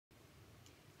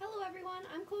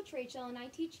everyone, I'm Coach Rachel and I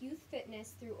teach youth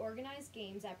fitness through organized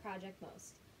games at Project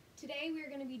Most. Today we are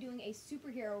going to be doing a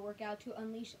superhero workout to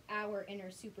unleash our inner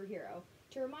superhero,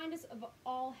 to remind us of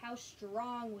all how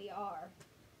strong we are.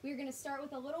 We are going to start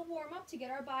with a little warm-up to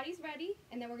get our bodies ready,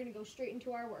 and then we're going to go straight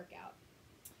into our workout.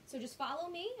 So just follow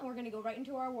me and we're going to go right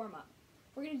into our warm-up.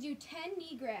 We're going to do 10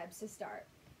 knee grabs to start.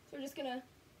 So we're just going to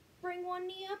bring one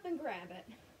knee up and grab it.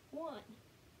 1,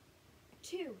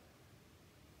 2,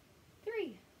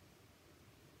 3,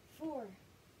 4,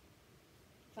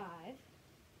 5,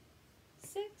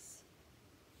 6,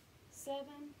 7,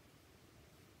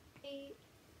 8,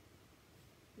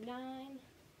 9,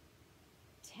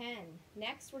 10.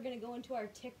 Next, we're going to go into our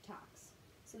TikToks.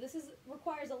 So this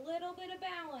requires a little bit of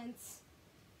balance.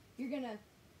 You're going to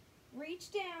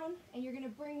reach down and you're going to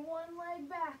bring one leg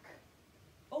back.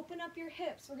 Open up your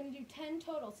hips. We're going to do 10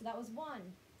 total. So that was 1,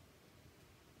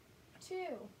 2,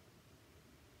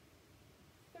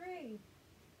 3,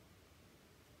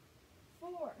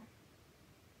 4,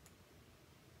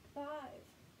 5,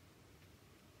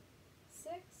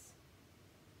 6,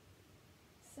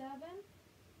 7,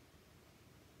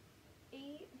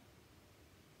 8,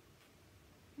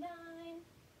 9,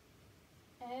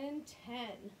 and 10.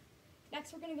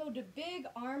 Next, we're going to go to big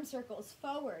arm circles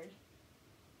forward.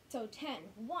 So 10.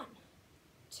 1,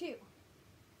 2,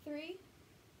 3,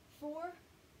 4,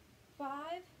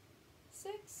 5,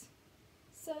 6,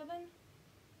 7,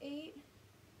 8,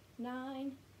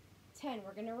 9, 10.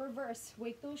 We're going to reverse.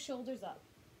 Wake those shoulders up.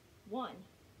 1,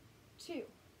 2,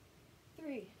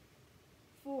 3,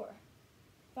 4,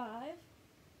 5,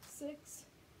 6,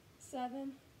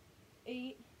 7,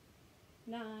 8,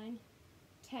 9,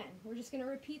 10. We're just going to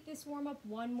repeat this warm-up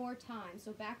one more time.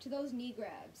 So back to those knee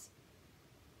grabs.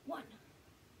 1,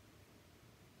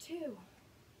 2,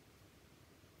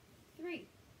 3,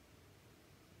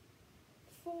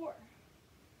 4,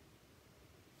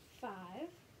 5,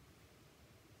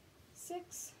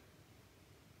 6,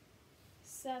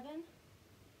 7,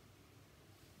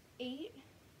 8,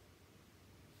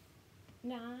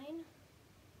 9,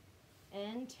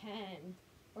 and 10.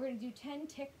 We're going to do 10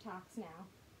 TikToks now.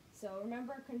 So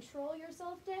remember, control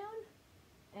yourself down.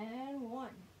 And 1,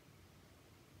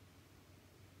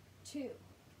 2,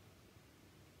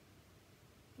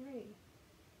 3,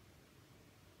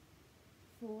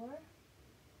 4,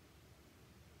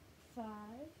 5,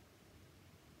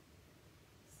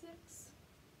 6,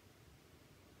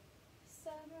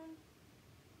 7,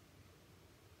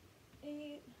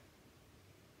 8,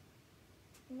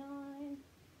 9,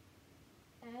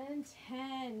 and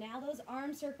 10. Now those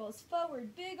arm circles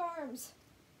forward, big arms.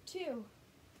 2,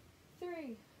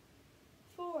 3,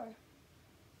 4,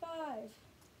 5,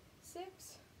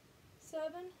 6,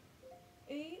 7,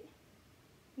 8,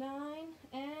 9,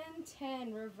 and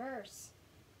 10. Reverse.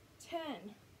 10,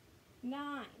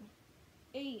 9,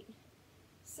 8,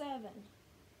 7,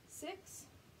 6,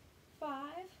 5,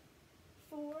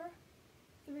 4,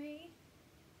 3,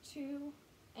 2,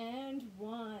 and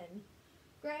 1.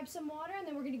 Grab some water and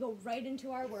then we're going to go right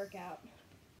into our workout.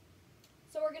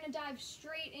 So we're going to dive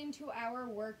straight into our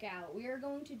workout. We are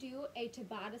going to do a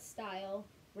Tabata style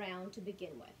round to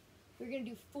begin with. We're going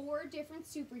to do 4 different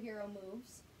superhero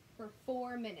moves for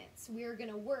 4 minutes. We are going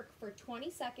to work for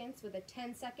 20 seconds with a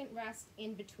 10-second rest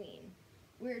in between.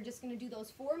 We're just going to do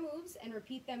those 4 moves and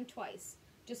repeat them twice.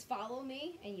 Just follow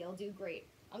me and you'll do great.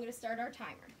 I'm going to start our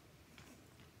timer.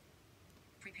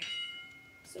 Prepare.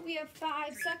 So we have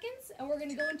 5 seconds and we're going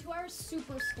to go into our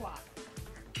super squat.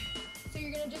 So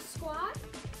you're going to just squat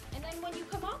and then when you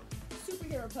come up,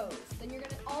 superhero pose. Then you're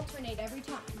going to alternate every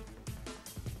time.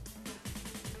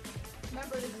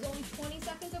 Remember, this is only 20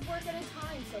 seconds of work at a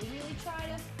time, so really try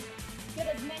to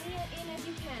get as many in as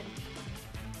you can.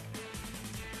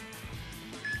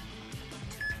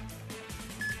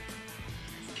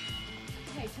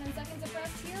 Okay, 10 seconds of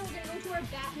rest here. We're going to go to our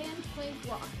Batman plank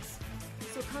walks.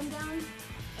 So come down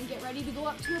and get ready to go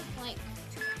up to a plank.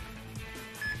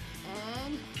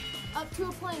 And up to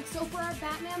a plank. So for our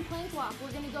Batman plank walk,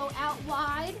 we're going to go out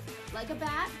wide like a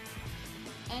bat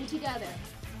and together.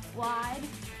 Wide,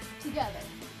 together.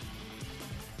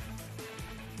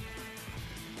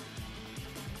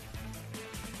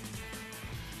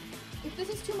 If this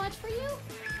is too much for you,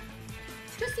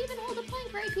 just even hold a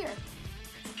plank right here.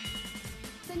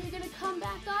 Then you're going to come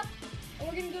back up and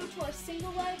we're going to go to our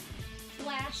single leg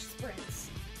flash sprints.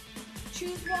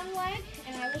 Choose one leg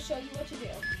and I will show you what to do.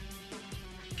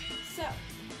 So,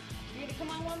 you're going to come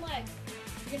on one leg.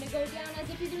 You're going to go down as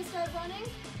if you're going to start running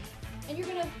and you're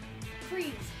going to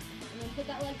freeze. And then put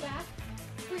that leg back.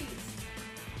 Freeze.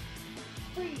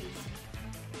 Freeze.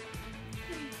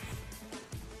 Freeze.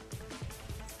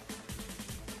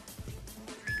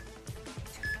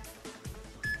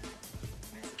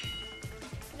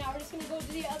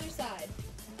 to the other side.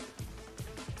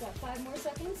 Got 5 more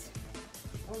seconds.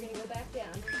 And we're gonna go back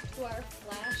down to our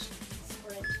flash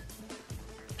sprint.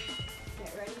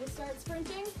 Get ready to start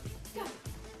sprinting. Go.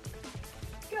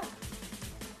 Go.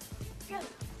 Go.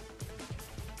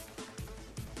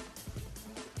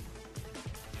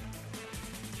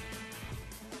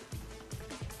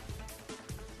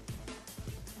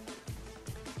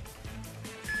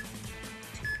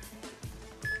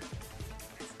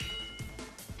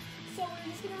 So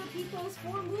we're just going to repeat those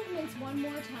 4 movements one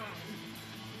more time.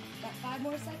 Got 5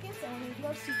 more seconds and we're going to do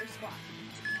our super squat.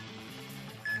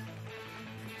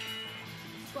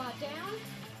 Squat down,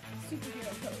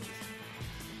 superhero pose.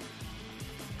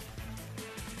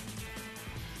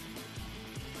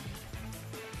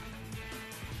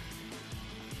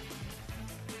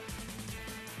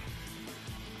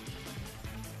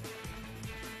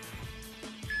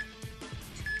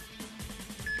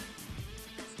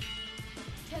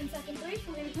 Second break,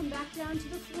 we're going to come back down to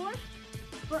the floor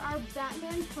for our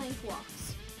Batman plank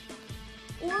walks,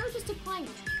 or just a plank.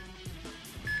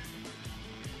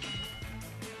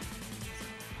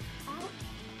 Out.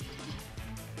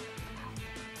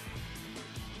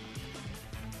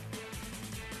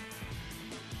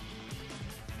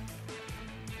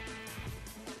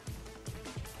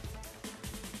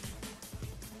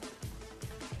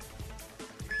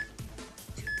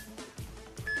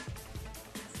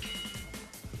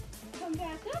 Come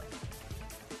back up,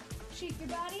 shake your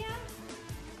body out.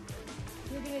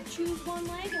 We're going to choose one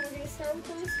leg and we're going to start with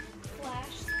those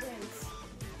flash sprints.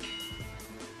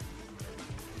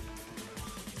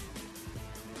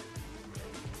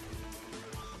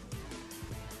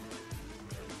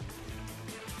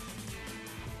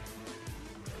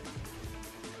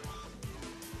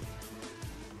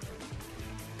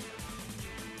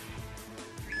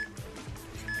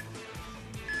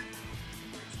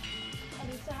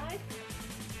 Other side.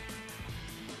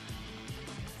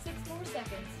 6 more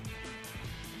seconds.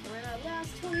 We're in our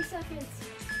last 20 seconds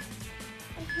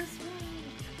of this round.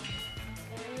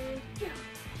 And go.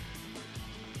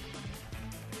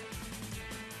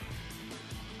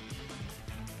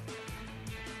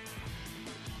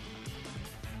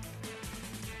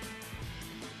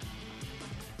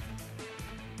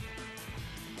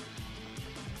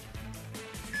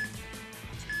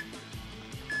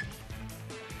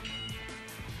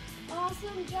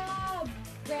 Awesome job!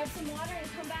 Grab some water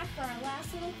and come back for our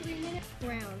last little 3-minute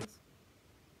rounds.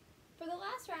 For the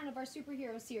last round of our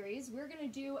superhero series, we're going to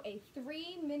do a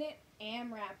 3-minute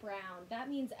AMRAP round. That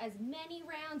means as many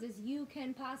rounds as you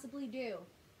can possibly do.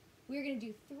 We're going to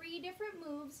do 3 different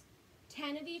moves,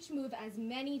 10 of each move as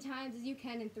many times as you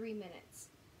can in 3 minutes.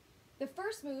 The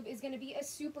first move is going to be a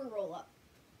super roll-up.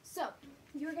 So,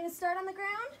 you're going to start on the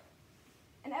ground,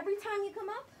 and every time you come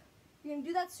up, you're going to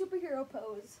do that superhero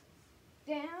pose.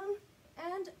 Down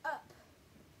and up.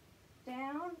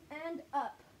 Down and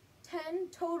up. 10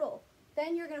 total.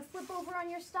 Then you're going to flip over on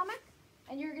your stomach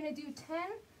and you're going to do 10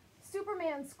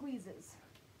 Superman squeezes.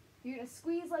 You're going to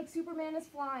squeeze like Superman is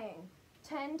flying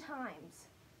 10 times.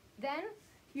 Then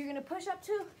you're going to push up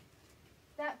to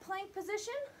that plank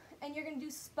position and you're going to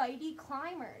do Spidey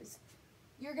climbers.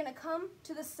 You're going to come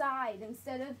to the side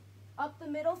instead of up the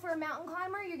middle for a mountain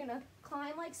climber. You're going to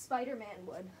climb like Spider-Man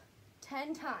would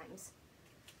 10 times.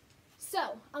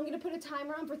 So, I'm going to put a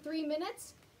timer on for 3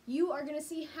 minutes. You are going to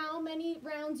see how many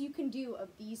rounds you can do of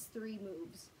these 3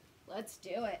 moves. Let's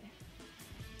do it.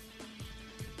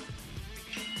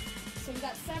 So we've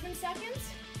got 7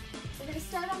 seconds. We're going to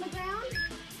start on the ground.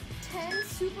 10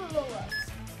 super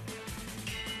roll-ups.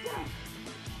 Go.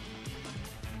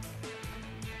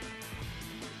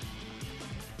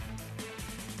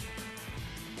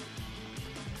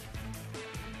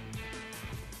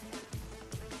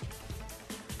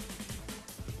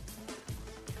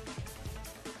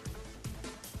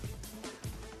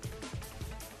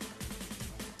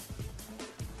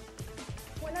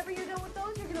 Whenever you're done with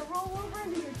those, you're going to roll over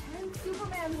and do your 10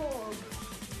 Superman holds.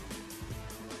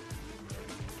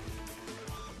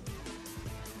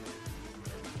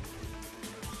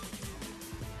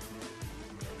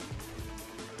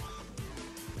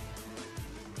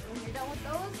 When you're done with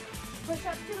those, push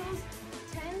up to those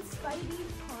 10 Spidey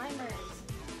climbers.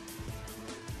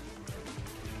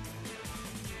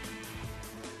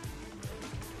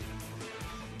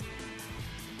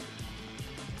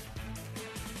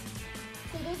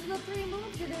 So those are the 3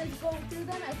 moves. You're going to go through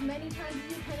them as many times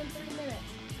as you can in 3 minutes.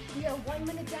 We are 1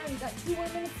 minute down. You've got 2 more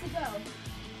minutes to go.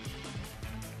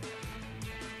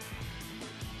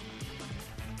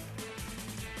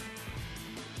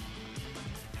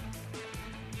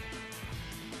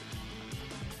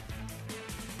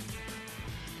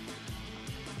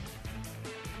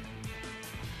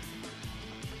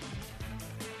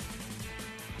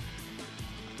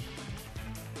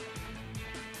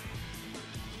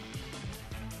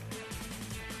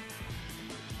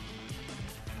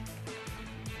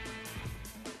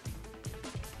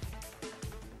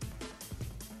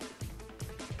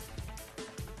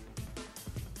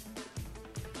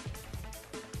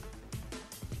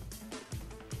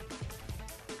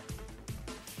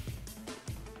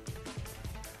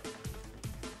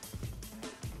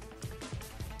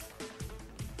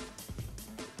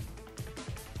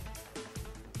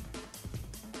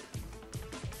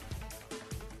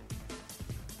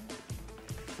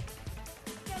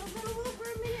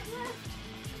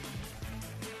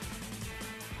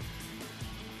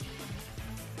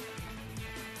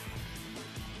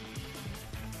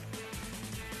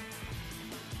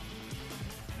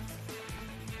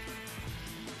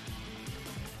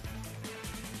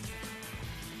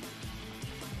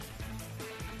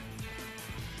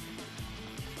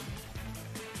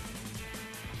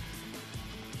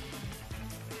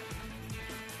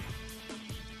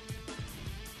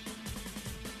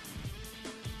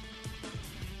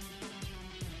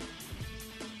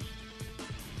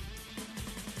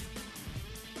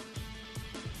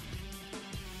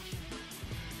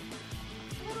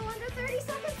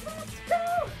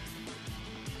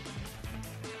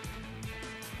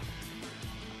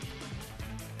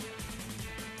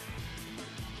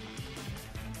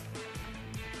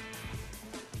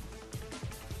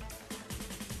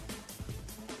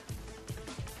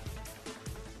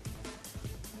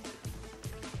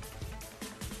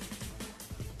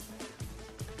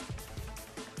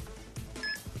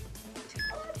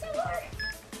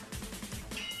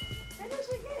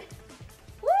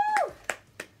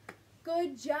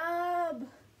 job.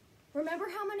 Remember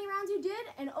how many rounds you did,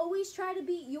 and always try to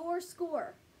beat your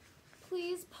score.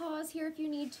 Please pause here if you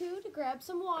need to grab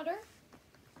some water,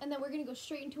 and then we're going to go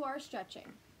straight into our stretching.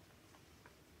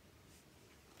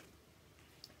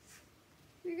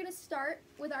 We're going to start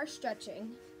with our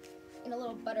stretching in a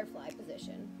little butterfly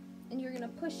position, and you're going to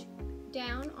push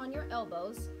down on your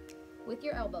elbows with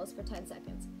your elbows for 10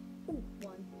 seconds.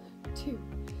 1, 2,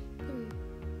 3,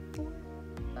 4,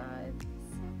 5,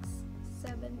 6,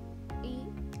 7, 8,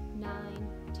 9,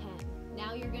 10.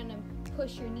 Now you're going to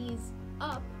push your knees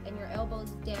up and your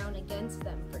elbows down against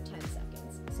them for 10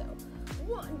 seconds. So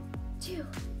 1, 2,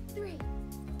 3,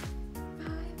 4,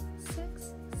 5,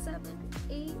 6, 7,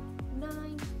 8,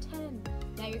 9, 10.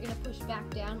 Now you're going to push back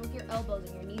down with your elbows,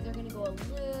 and your knees are going to go a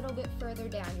little bit further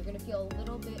down. You're going to feel a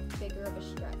little bit bigger of a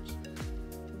stretch.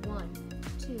 1,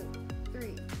 2,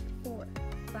 3, 4,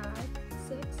 5,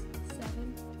 6,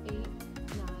 7, 8, 9,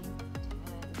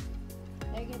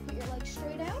 10. Now you're going to put your legs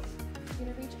straight out. You're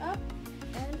going to reach up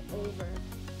and over.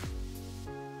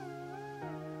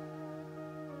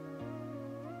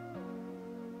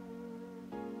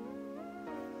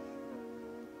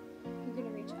 You're going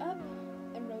to reach up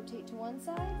and rotate to one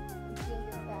side and feel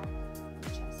your back and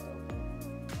chest open.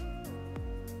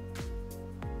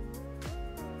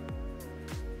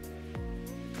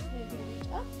 Now you're going to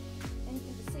reach up and do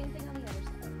the same thing on the other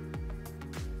side.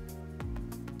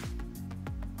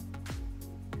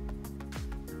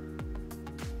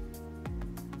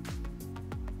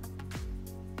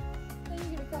 Then you're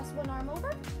going to cross one arm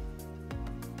over.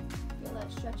 Feel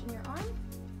that stretch in your arm.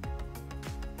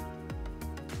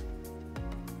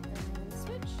 And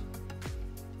switch.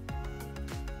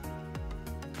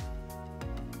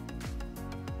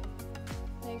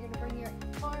 Now you're going to bring your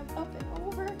arm up and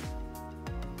over.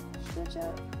 Stretch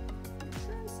out your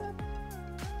tricep.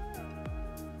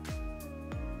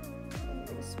 Then you're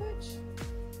going to switch.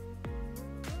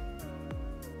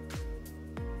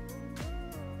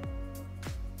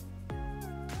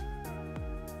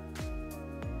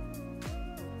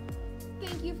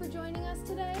 Thank you for joining us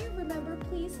today. Remember,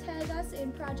 please tag us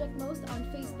in Project Most on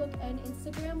Facebook and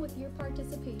Instagram with your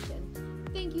participation.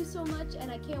 Thank you so much,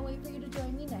 and I can't wait for you to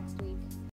join me next week.